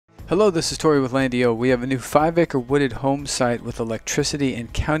Hello, this is Tori with LANDiO. We have a new 5-acre wooded home site with electricity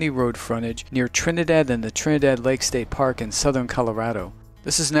and county road frontage near Trinidad and the Trinidad Lake State Park in southern Colorado.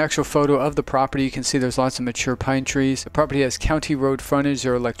 This is an actual photo of the property. You can see there's lots of mature pine trees. The property has county road frontage.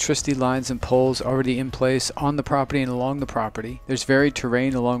 There are electricity lines and poles already in place on the property and along the property. There's varied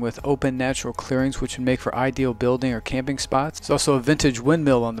terrain along with open natural clearings which would make for ideal building or camping spots. There's also a vintage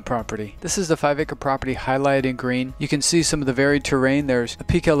windmill on the property. This is the 5-acre property highlighted in green. You can see some of the varied terrain. There's a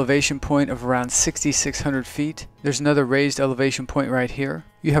peak elevation point of around 6,600 feet. There's another raised elevation point right here.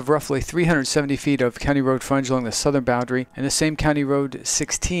 You have roughly 370 feet of county road frontage along the southern boundary, and the same county road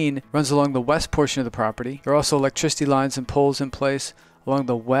 16 runs along the west portion of the property. There are also electricity lines and poles in place along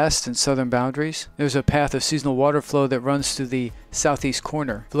the west and southern boundaries. There's a path of seasonal water flow that runs to the southeast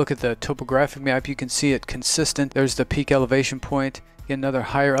corner. If you look at the topographic map, you can see it consistent. There's the peak elevation point. Another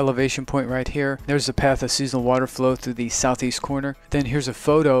higher elevation point right here. There's the path of seasonal water flow through the southeast corner. Then here's a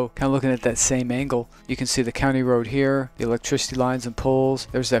photo kind of looking at that same angle. You can see the county road here, the electricity lines and poles.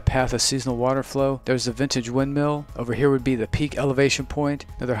 There's that path of seasonal water flow. There's the vintage windmill. Over here would be the peak elevation point,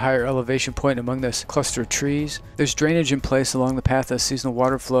 another higher elevation point among this cluster of trees. There's drainage in place along the path of seasonal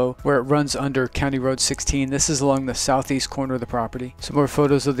water flow where it runs under County Road 16. This is along the southeast corner of the property. Some more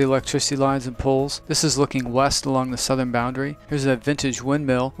photos of the electricity lines and poles. This is looking west along the southern boundary. Here's that vintage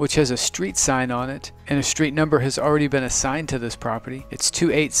windmill, which has a street sign on it, and a street number has already been assigned to this property. It's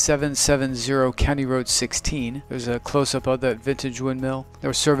 28770 County Road 16. There's a close-up of that vintage windmill. There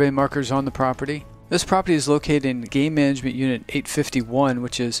are survey markers on the property. This property is located in Game Management Unit 851,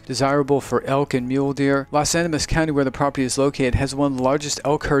 which is desirable for elk and mule deer. Los Animas County, where the property is located, has one of the largest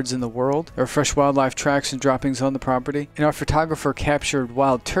elk herds in the world. There are fresh wildlife tracks and droppings on the property, and our photographer captured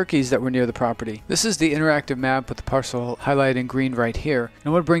wild turkeys that were near the property. This is the interactive map with the parcel highlighted in green right here. And I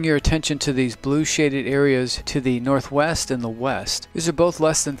want to bring your attention to these blue shaded areas to the northwest and the west. These are both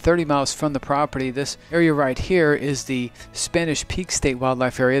less than 30 miles from the property. This area right here is the Spanish Peak State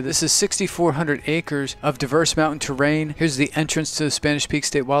Wildlife Area. This is 6,400 acres of diverse mountain terrain. Here's the entrance to the Spanish Peak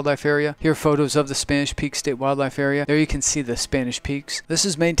State Wildlife Area. Here are photos of the Spanish Peak State Wildlife Area. There you can see the Spanish Peaks. This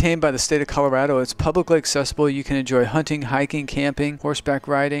is maintained by the state of Colorado. It's publicly accessible. You can enjoy hunting, hiking, camping, horseback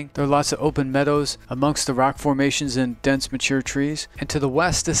riding. There are lots of open meadows amongst the rock formations and dense mature trees. And to the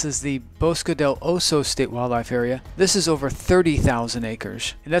west, this is the Bosque del Oso State Wildlife Area. This is over 30,000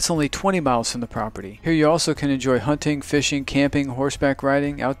 acres, and that's only 20 miles from the property. Here you also can enjoy hunting, fishing, camping, horseback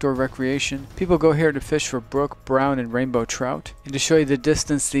riding, outdoor recreation. People go here to fish for brook, brown, and rainbow trout. And to show you the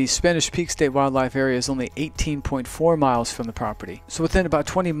distance, the Spanish Peak State Wildlife Area is only 18.4 miles from the property. So within about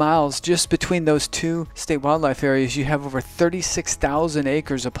 20 miles, just between those two state wildlife areas, you have over 36,000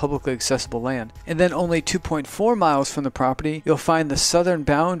 acres of publicly accessible land. And then only 2.4 miles from the property, you'll find the southern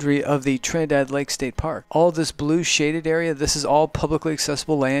boundary of the Trinidad Lake State Park. All this blue shaded area, this is all publicly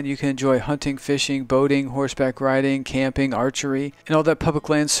accessible land. You can enjoy hunting, fishing, boating, horseback riding, camping, archery, and all that public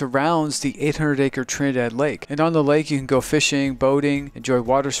land surrounds the 800-acre Trinidad Lake. And on the lake you can go fishing, boating, enjoy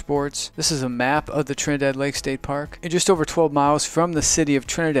water sports. This is a map of the Trinidad Lake State Park. And just over 12 miles from the city of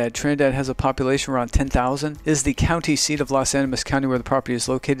Trinidad, Trinidad has a population around 10,000, is the county seat of Los Animas County where the property is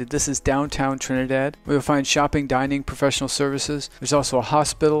located. This is downtown Trinidad, where you'll find shopping, dining, professional services. There's also a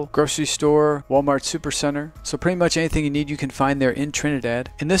hospital, grocery store, Walmart supercenter. So pretty much anything you need you can find there in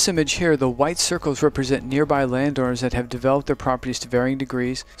Trinidad. In this image here, the white circles represent nearby landowners that have developed their properties to varying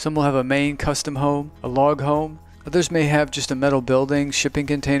degrees. Some will have a main custom home, a log home. Others may have just a metal building, shipping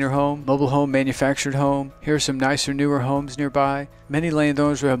container home, mobile home, manufactured home. Here are some nicer, newer homes nearby. Many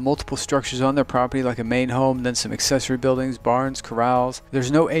landowners will have multiple structures on their property, like a main home, then some accessory buildings, barns, corrals.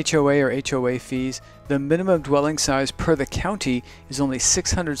 There's no HOA or HOA fees. The minimum dwelling size per the county is only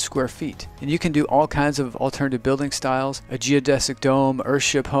 600 square feet. And you can do all kinds of alternative building styles: a geodesic dome,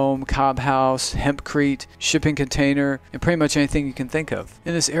 earthship home, cob house, hempcrete, shipping container, and pretty much anything you can think of.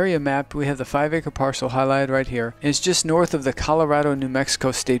 In this area map, we have the 5-acre parcel highlighted right here, and it's just north of the Colorado-New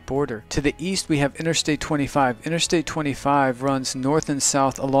Mexico state border. To the east, we have Interstate 25. Interstate 25 runs north and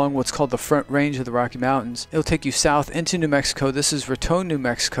south along what's called the Front Range of the Rocky Mountains. It'll take you south into New Mexico. This is Raton, New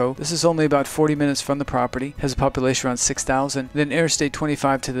Mexico. This is only about 40 minutes from the property. Has a population around 6,000. Then Interstate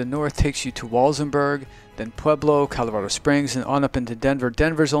 25 to the north takes you to Walsenburg, then Pueblo, Colorado Springs, and on up into Denver.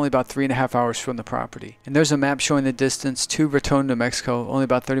 Denver's only about 3.5 hours from the property. And there's a map showing the distance to Raton, New Mexico, only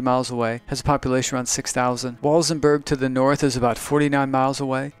about 30 miles away. Has a population around 6,000. Walsenburg to the north is about 49 miles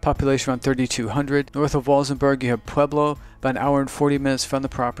away. Population around 3,200. North of Walsenburg, you have Pueblo, about an hour and 40 minutes from the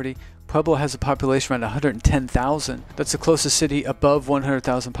property. Pueblo has a population around 110,000. That's the closest city above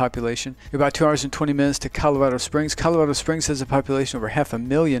 100,000 population. You're about 2 hours and 20 minutes to Colorado Springs. Colorado Springs has a population over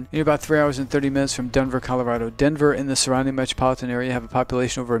 500,000. And you're about 3 hours and 30 minutes from Denver, Colorado. Denver and the surrounding metropolitan area have a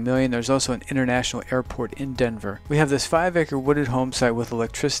population over 1 million. There's also an international airport in Denver. We have this 5-acre wooded home site with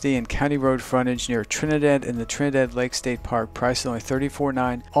electricity and county road frontage near Trinidad and the Trinidad Lake State Park, priced at only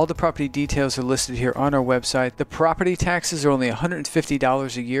 $34,900. All the property details are listed here on our website. The property taxes are only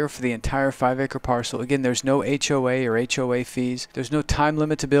 $150 a year for the entire 5-acre parcel. Again, there's no HOA or HOA fees. There's no time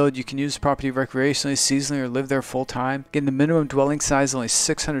limit to build. You can use the property recreationally, seasonally, or live there full time. Again, the minimum dwelling size is only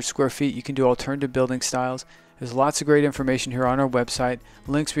 600 square feet. You can do alternative building styles. There's lots of great information here on our website,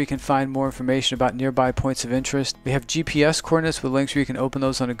 links where you can find more information about nearby points of interest. We have GPS coordinates with links where you can open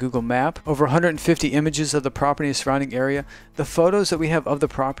those on a Google map. Over 150 images of the property and surrounding area. The photos that we have of the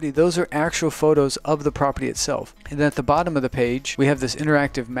property, those are actual photos of the property itself. And then at the bottom of the page, we have this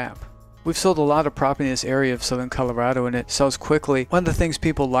interactive map. We've sold a lot of property in this area of southern Colorado, and it sells quickly. One of the things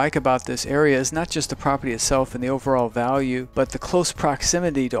people like about this area is not just the property itself and the overall value, but the close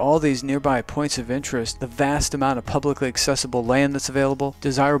proximity to all these nearby points of interest, the vast amount of publicly accessible land that's available,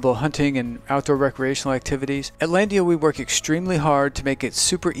 desirable hunting and outdoor recreational activities. At LANDiO, we work extremely hard to make it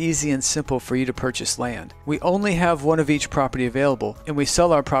super easy and simple for you to purchase land. We only have one of each property available, and we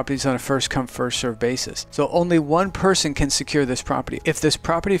sell our properties on a first-come, first-served basis. So only one person can secure this property. If this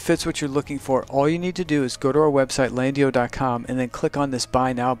property fits what you're looking for, all you need to do is go to our website landio.com and then click on this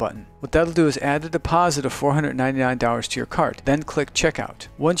buy now button. What that'll do is add a deposit of $499 to your cart, then click checkout.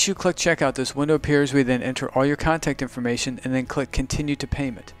 Once you click checkout, this window appears. We then enter all your contact information and then click continue to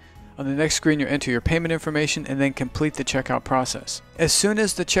payment. On the next screen, you enter your payment information and then complete the checkout process. As soon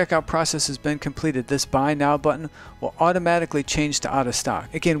as the checkout process has been completed, this buy now button will automatically change to out of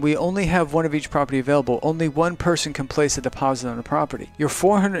stock. Again, we only have one of each property available. Only one person can place a deposit on the property. Your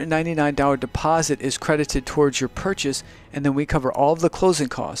 $499 deposit is credited towards your purchase, and then we cover all of the closing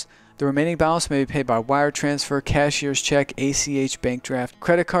costs. The remaining balance may be paid by wire transfer, cashier's check, ACH, bank draft,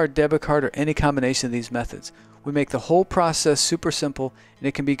 credit card, debit card, or any combination of these methods. We make the whole process super simple, and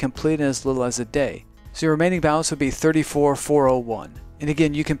it can be completed in as little as a day. So your remaining balance would be $34,401. And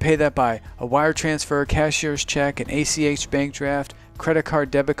again, you can pay that by a wire transfer, cashier's check, an ACH bank draft, credit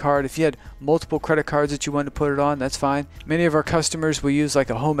card, debit card. If you had multiple credit cards that you wanted to put it on, that's fine. Many of our customers will use like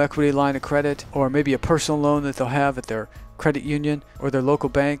a home equity line of credit, or maybe a personal loan that they'll have at their credit union or their local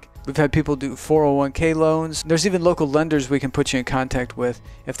bank. We've had people do 401k loans. There's even local lenders we can put you in contact with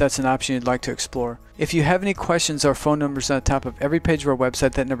if that's an option you'd like to explore. If you have any questions, our phone number is on the top of every page of our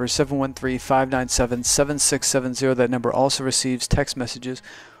website. That number is 713-597-7670. That number also receives text messages.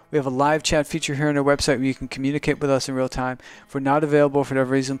 We have a live chat feature here on our website where you can communicate with us in real time. If we're not available for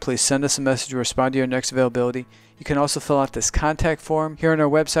whatever reason, please send us a message or respond to your next availability. You can also fill out this contact form here on our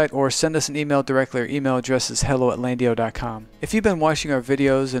website or send us an email directly. Our email address is hello@landio.com. If you've been watching our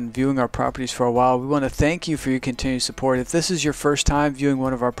videos and viewing our properties for a while, we want to thank you for your continued support. If this is your first time viewing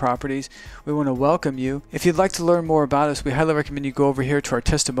one of our properties, we want to welcome you. If you'd like to learn more about us, we highly recommend you go over here to our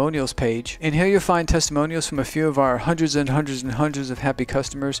testimonials page. And here you'll find testimonials from a few of our hundreds and hundreds and hundreds of happy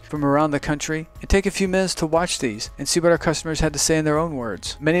customers from around the country. And take a few minutes to watch these and see what our customers had to say in their own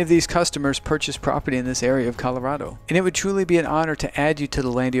words. Many of these customers purchased property in this area of Colorado. And it would truly be an honor to add you to the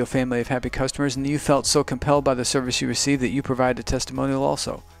LANDiO family of happy customers, and you felt so compelled by the service you received that you provide a testimonial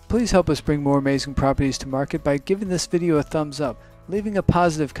also. Please help us bring more amazing properties to market by giving this video a thumbs up, leaving a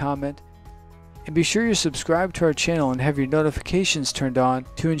positive comment, and be sure you're subscribed to our channel and have your notifications turned on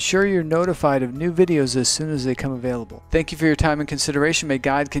to ensure you're notified of new videos as soon as they come available. Thank you for your time and consideration. May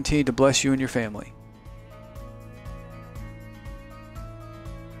God continue to bless you and your family.